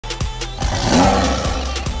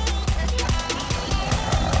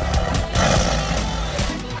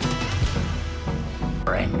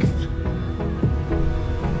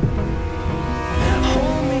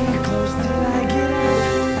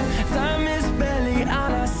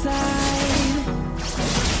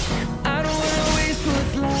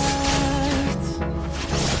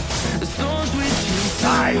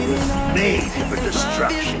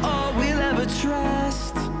destruction. all we'll ever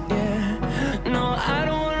trust. Yeah, no, I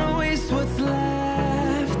don't wanna waste what's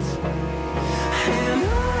left. And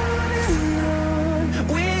on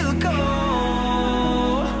we'll go,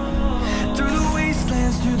 through the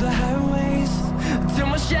wastelands, through the highways, till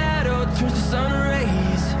my shadow turns to sun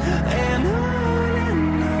rays. And on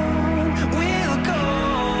we'll go,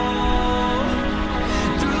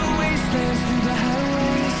 through the wastelands, through the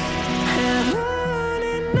highways, and on.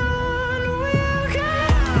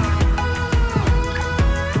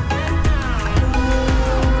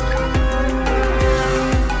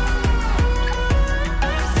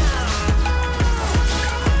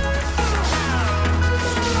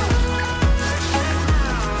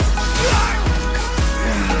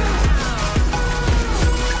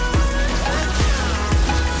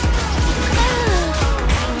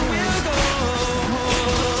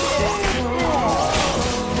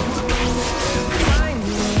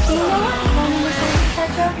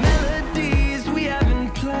 Melodies we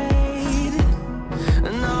haven't played.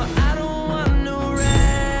 No, I don't want no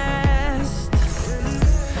rest.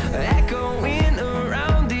 Echoing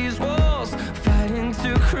around these walls, fighting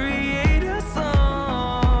to create a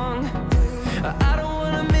song. I don't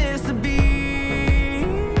wanna miss a beat.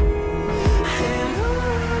 And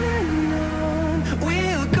on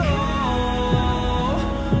we'll go,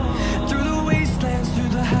 through the wastelands, through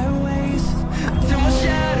the highways, till my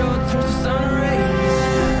shadow turns to sun rays.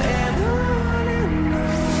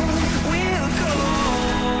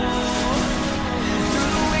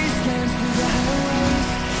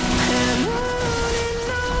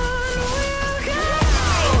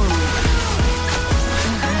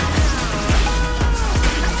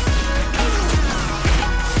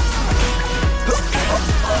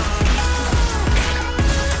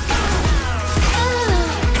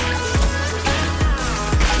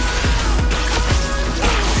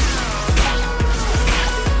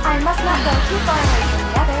 I must not go too far away from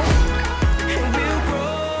the others. We'll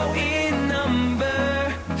grow in number,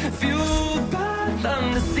 fueled by them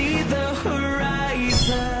to see the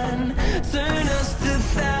horizon, turn us to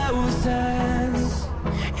thousands.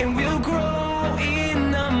 And we'll grow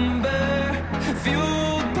in number,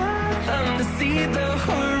 fueled by them to see the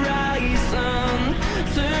horizon,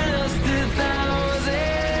 turn us to thousands.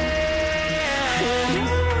 And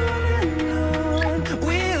on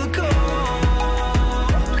we'll go,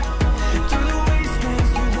 through the wastelands,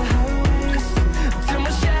 through the highways, till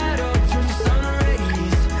my shadow turns to sun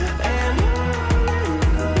rays. And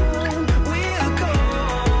on we'll go,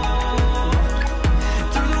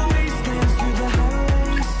 through the wastelands, through the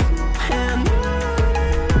highways, and on.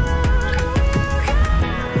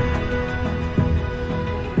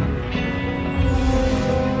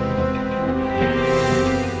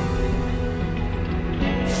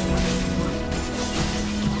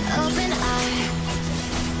 Open eye,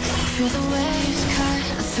 feel the waves cut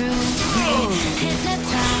through me.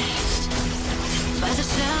 Hypnotized by the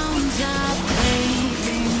sounds of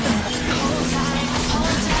waving. Hold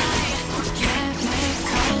tight,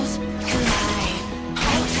 chemicals collide.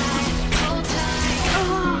 Hold tight, hold tight,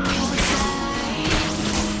 hold tight.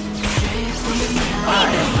 Dripping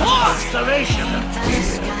down Constellation. the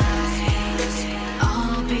skies,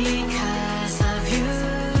 all because of you.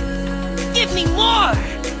 Give me more!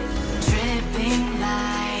 Dripping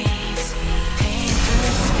lights paint the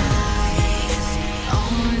skies.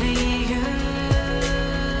 Only you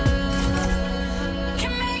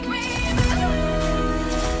can make me move.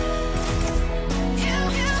 You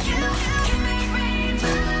can make me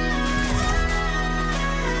move.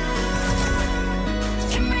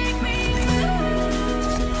 Can make me move.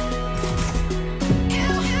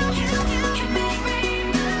 You can make me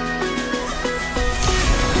move.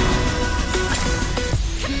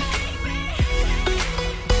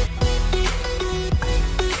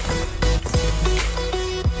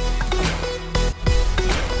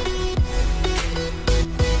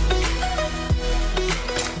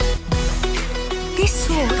 This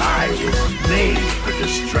sword, I was made for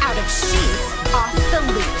destruction. out of sheath, off the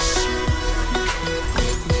leash.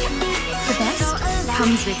 The best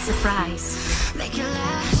comes with surprise. Make it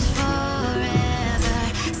last forever.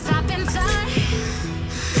 Stop in time.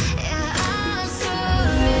 Yeah, I'm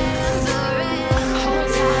surrendering.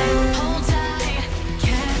 Hold tight,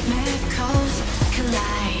 chemicals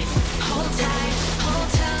collide. Hold tight, hold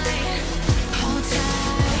tight, hold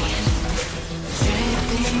tight.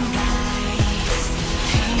 Dripping lights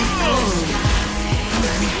paint the sky.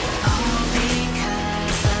 All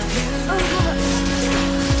because of you.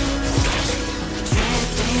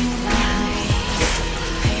 Dripping lights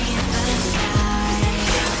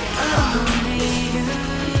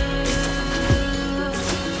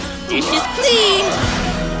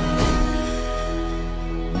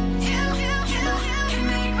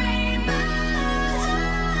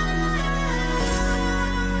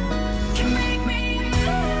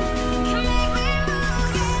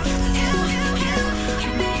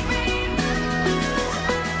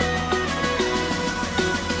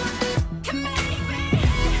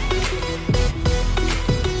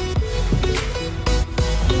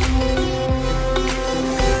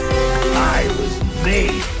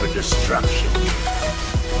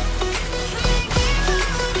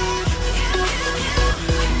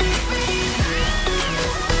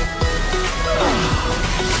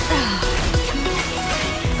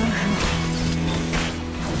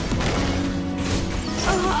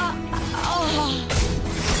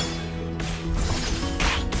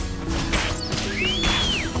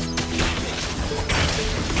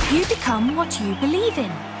You become what you believe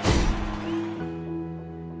in.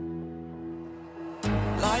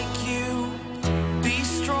 Like you, be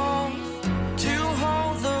strong to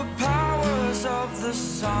hold the powers of the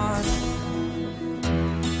sun.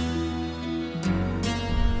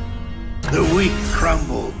 The weak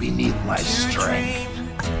crumble beneath my strength.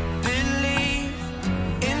 Believe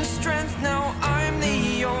in strength, now I'm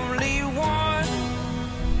the only one.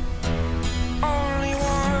 Only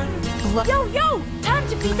one. Yo, yo! Time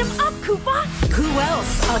to beat them up, Koopa! Who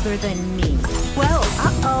else other than me? Who else?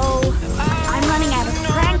 Uh-oh. I'm running out of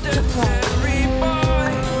pranks to play. Every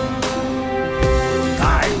boy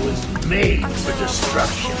I was made for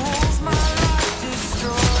destruction. holds my life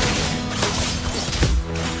destroyed.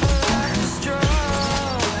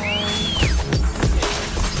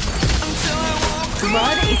 Until I walk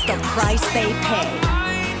Blood is the price they pay.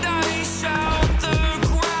 behind, I shout, the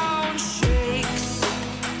ground shakes.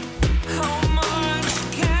 How much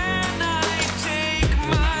can I take?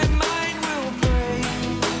 My mind will break.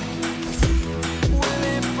 Will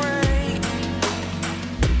it break?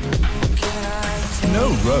 Can I take? No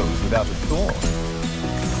rose without a thorn.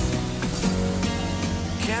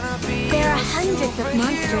 Can I be There are a hundreds of superhero?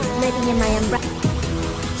 monsters living in my umbrella.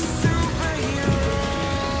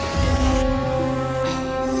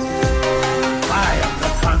 I am the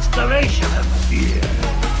constellation of fear.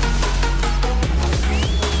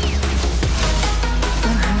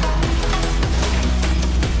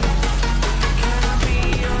 Can I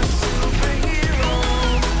be a superhero?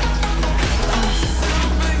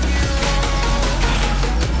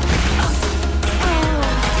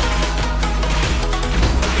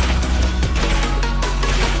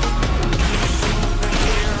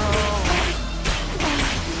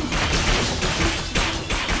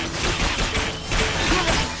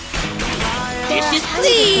 Dish is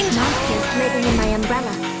clean! Monsters living in my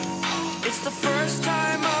umbrella. It's the first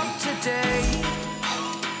time of today.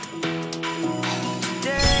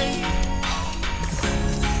 Today.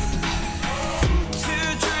 To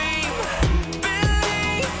dream,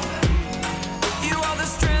 believe. You are the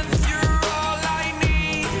strength, you're all I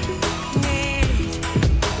need. Need.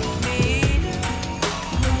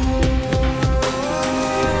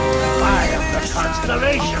 I am the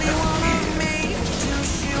constellation of fear. Me to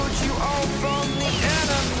shield you all from the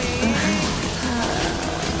enemy.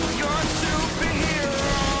 You're a superhero.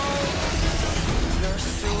 You're a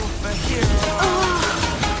superhero.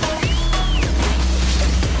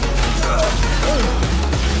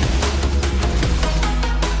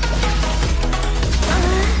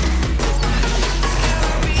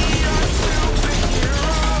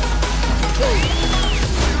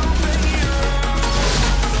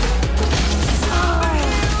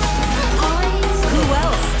 Who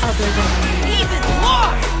else other than me? Even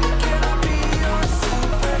more! Can I be your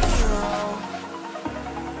superhero?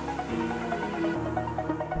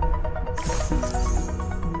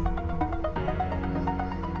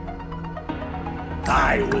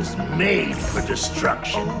 I was made for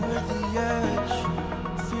destruction. Over the edge,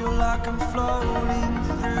 feel like I'm floating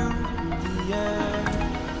through the air.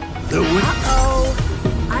 The weak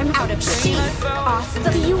Uh-oh. I'm out of shape. Off the...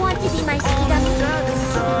 Do you want to be my speed up?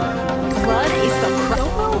 Blood is the price.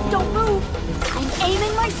 Don't move, don't move! I'm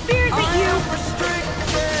aiming my spears at you!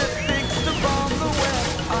 Restricted, fixed upon the web.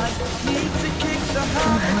 I need to kick the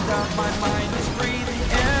habit that my mind is breathing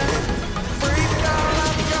in. Break out,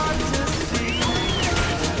 I've got to see.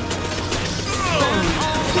 Spend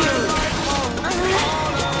all my life holding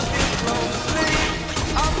all of it closely.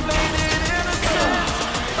 I'm playing it innocent.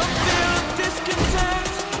 A feel of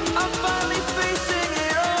discontent. I'm finally facing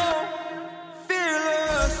it all.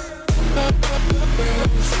 Fearless.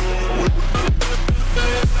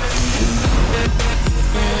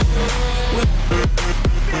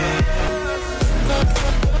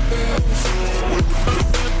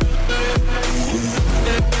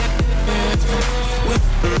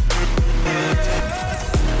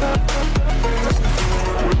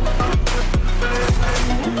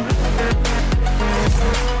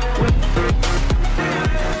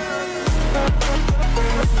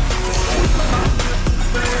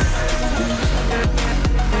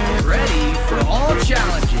 Ready for all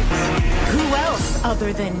challenges. Who else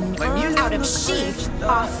other than me? My music- Out of sheath,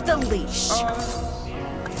 off the leash.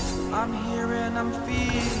 I'm here and I'm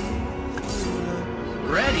feeling.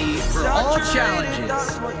 Ready for all Saturated,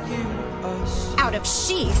 that's challenges. what you assume. Out of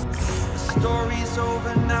sheath. Story's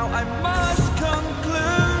over now, I must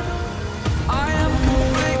conclude. I am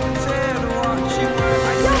conflicted, watching where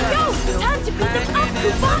I Yo, stand yo! still. Time to beat them up, Hanging in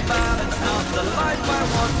the Koopa! balance, not the life I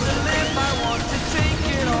want to live. I want to take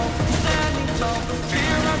it all. Standing tall, the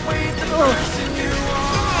fear I weighed the person you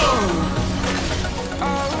are.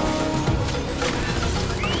 Oh.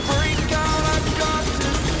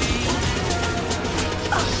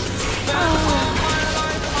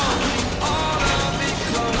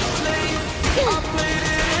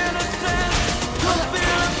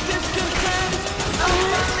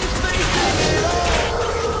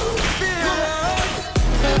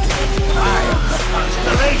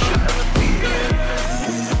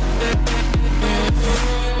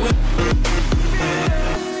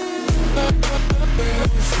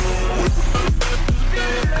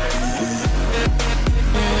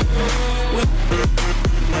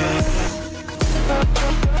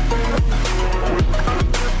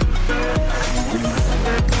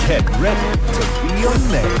 Get ready to be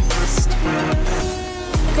amazed.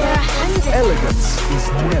 There are hundreds. Elegance is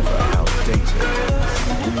never outdated.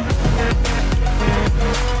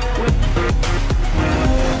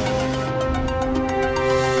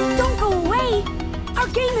 Don't go away! Our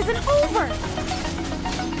game isn't over!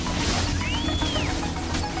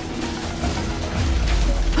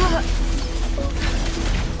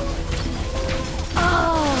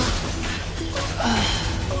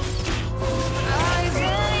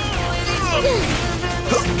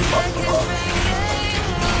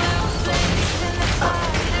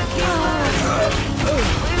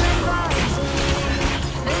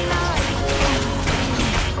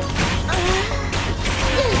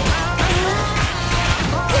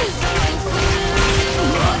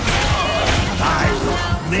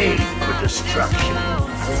 Made for destruction.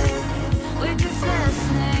 We're just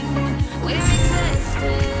listening, we're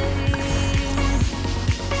existing.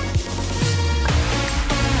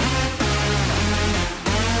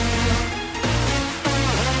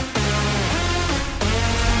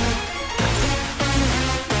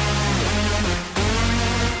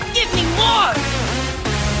 Give me more!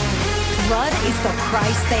 Blood is the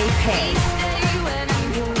price they pay.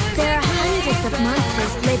 There are hundreds of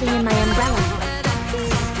monsters living in my umbrella.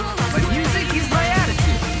 My music is my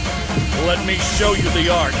attitude. Let me show you the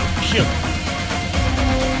art of killing.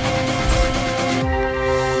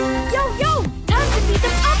 Yo! Time to beat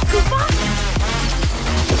them up, Koopa!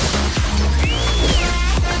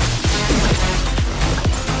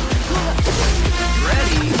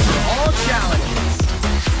 Ready for all challenges.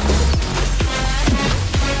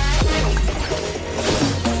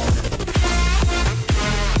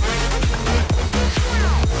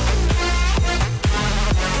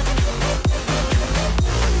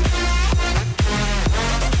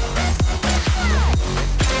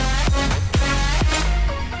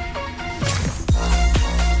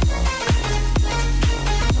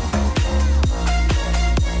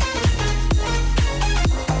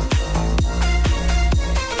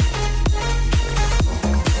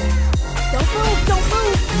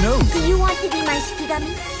 Do you want to be my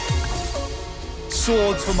Shikigami?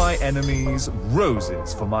 Swords for my enemies,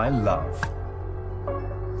 roses for my love.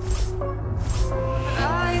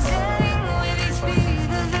 Rising with each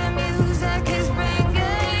beat of the music is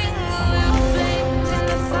bringing little flames in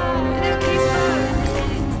the fire that keeps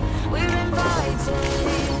burning. We're inviting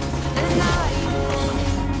the night.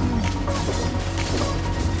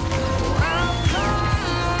 Welcome,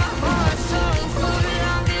 my heart's so full,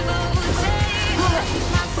 I'm devoted.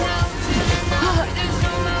 Myself to the night, there's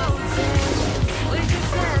no melting. We're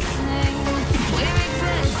just listening, we're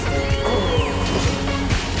existing.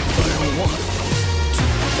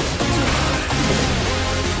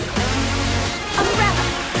 Umbrella!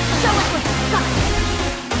 Show us what you've got!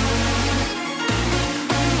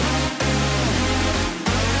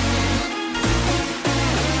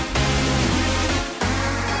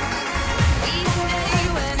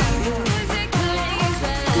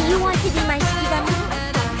 Do you want to be my Shikigami?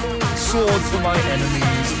 Swords for my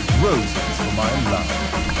enemies, roses for my love.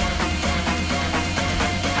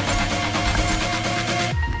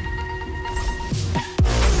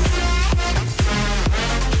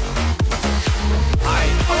 I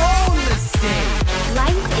own the stage.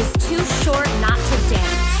 Life is too short not to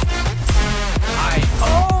dance. I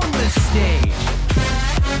own the stage.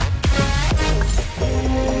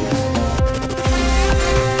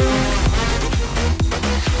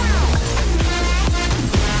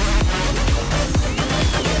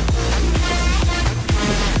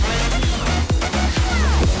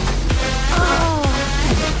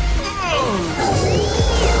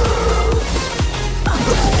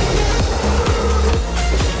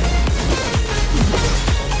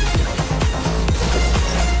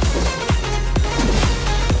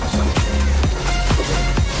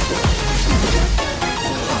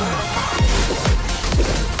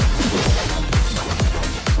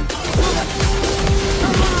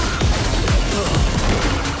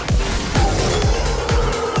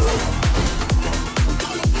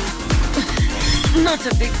 Not a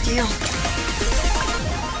big deal.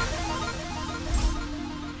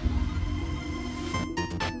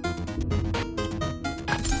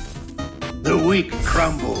 The weak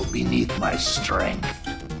crumble beneath my strength.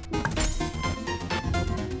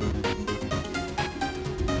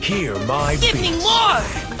 Hear my Give me beats. more!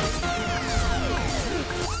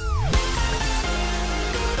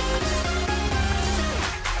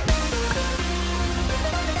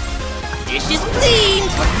 Dishes clean!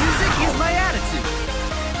 My music is my attitude.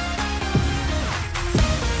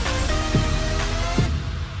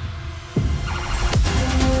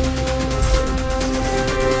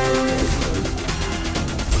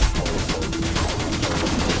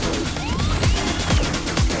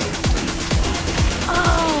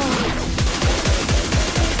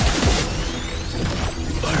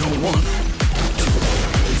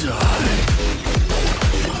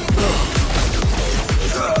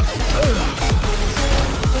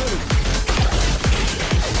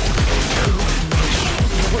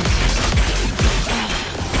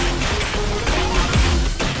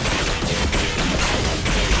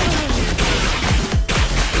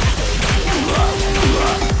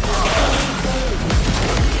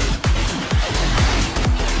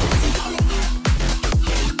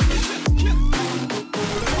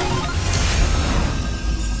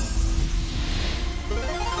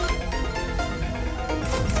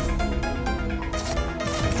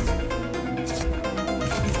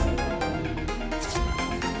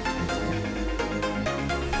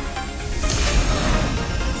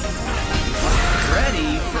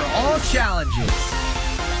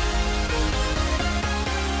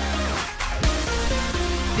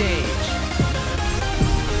 stage.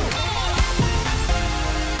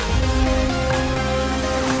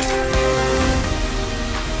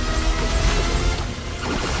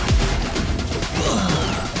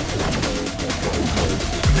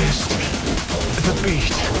 Missed the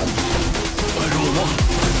beat. I don't want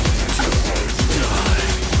to die.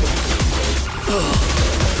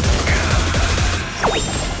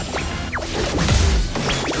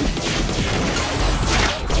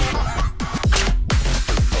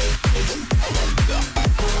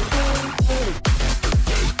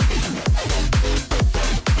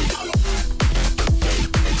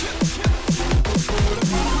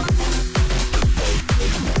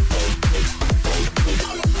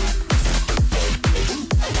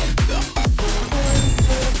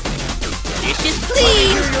 Dishes,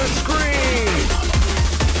 please. Hear your scream.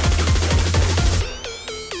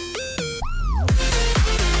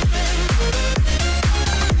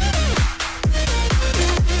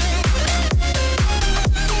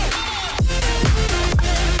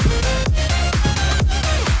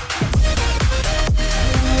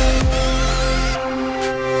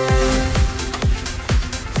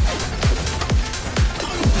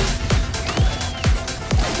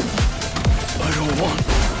 I don't want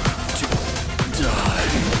to die.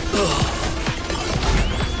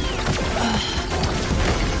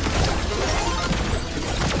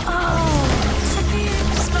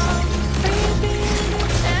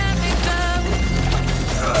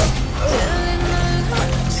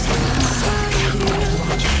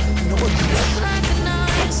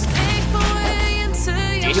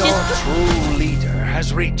 Your true leader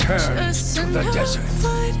has returned to the desert.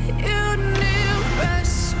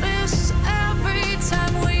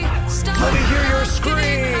 Let me hear your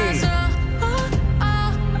scream.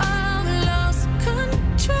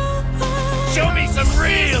 Show me some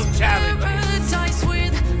real talent.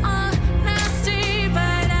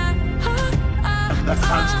 The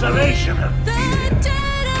constellation of fear.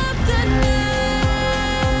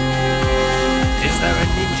 Is there a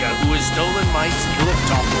ninja who has stolen my skill of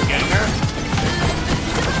doppelganger?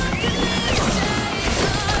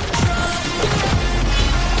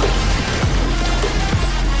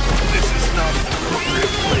 This is not an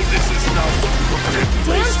appropriate place. This is not an appropriate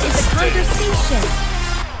place Dance to is a stay. conversation.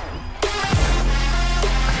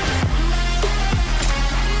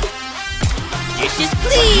 Dishes,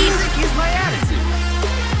 please. Music is my attitude.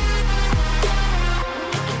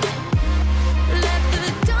 Let the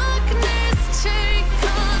darkness take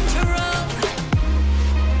control.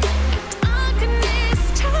 Darkness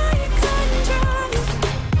take control.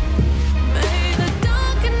 May the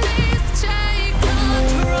darkness take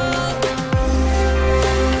control.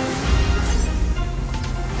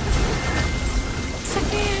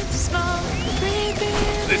 Take it slow, baby.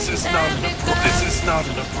 This is not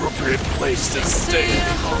an appropriate place to stay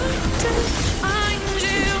any longer.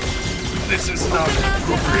 This is not an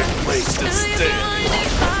appropriate place to stay any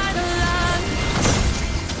longer.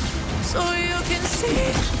 So you can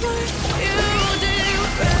see what you do.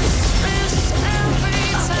 Restless every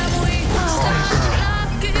time we start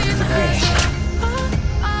knocking us.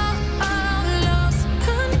 Lost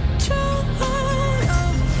control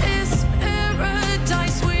of this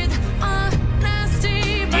paradise with our nasty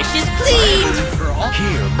Dishes, please.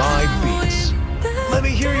 Hear my beats. Let me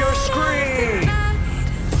hear your scream.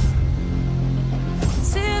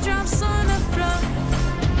 Teardrops on the floor.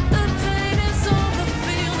 The pain is over.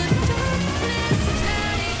 Feel the darkness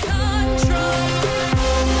take control.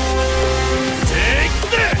 Take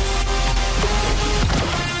this!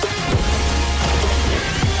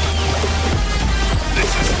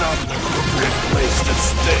 This is not an appropriate place to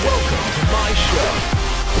stay. Welcome to my show.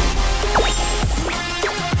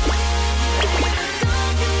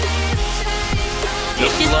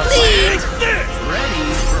 Dishes, please. Take this! Ready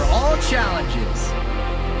for all challenges.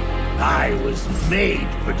 I was made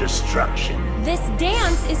for destruction. This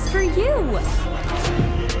dance is for you.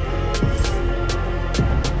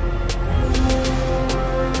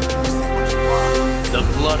 The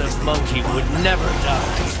blood of monkey would never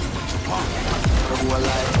die.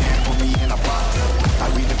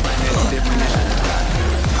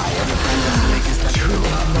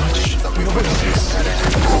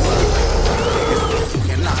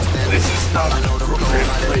 This is not an appropriate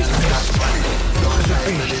place to stay.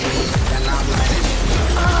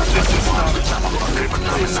 This is not an appropriate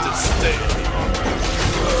place to stay.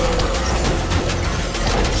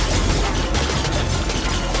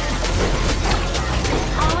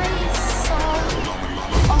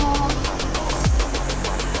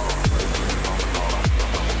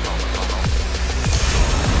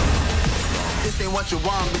 This ain't what you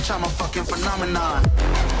want, bitch, I'm a fucking phenomenon.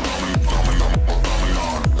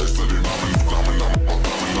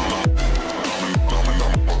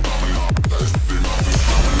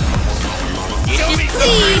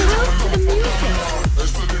 cleaned.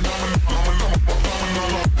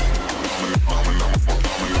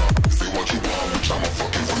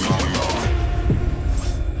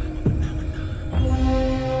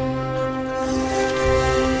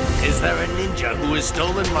 Is there a ninja who has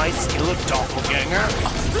stolen my skill of doppelganger?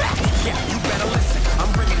 Yeah, you better listen.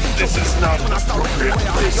 I'm bringing it. This is not an appropriate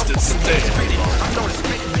place to stay. I'm known as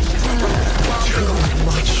spit vicious.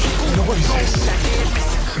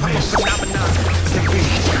 I'm a phenomenon.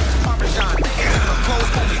 Parmesan. Clothes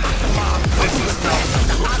call me Octomom. This is not an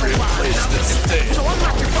appropriate place to stay. So I'm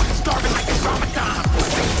not your fucking starving like it's Ramadan.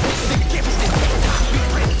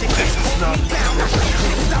 This is not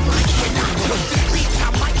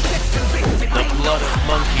the blood of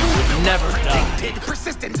monkey would never die.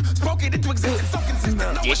 Persistent. Spoken into existence. So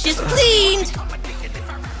consistent. Dish is cleaned.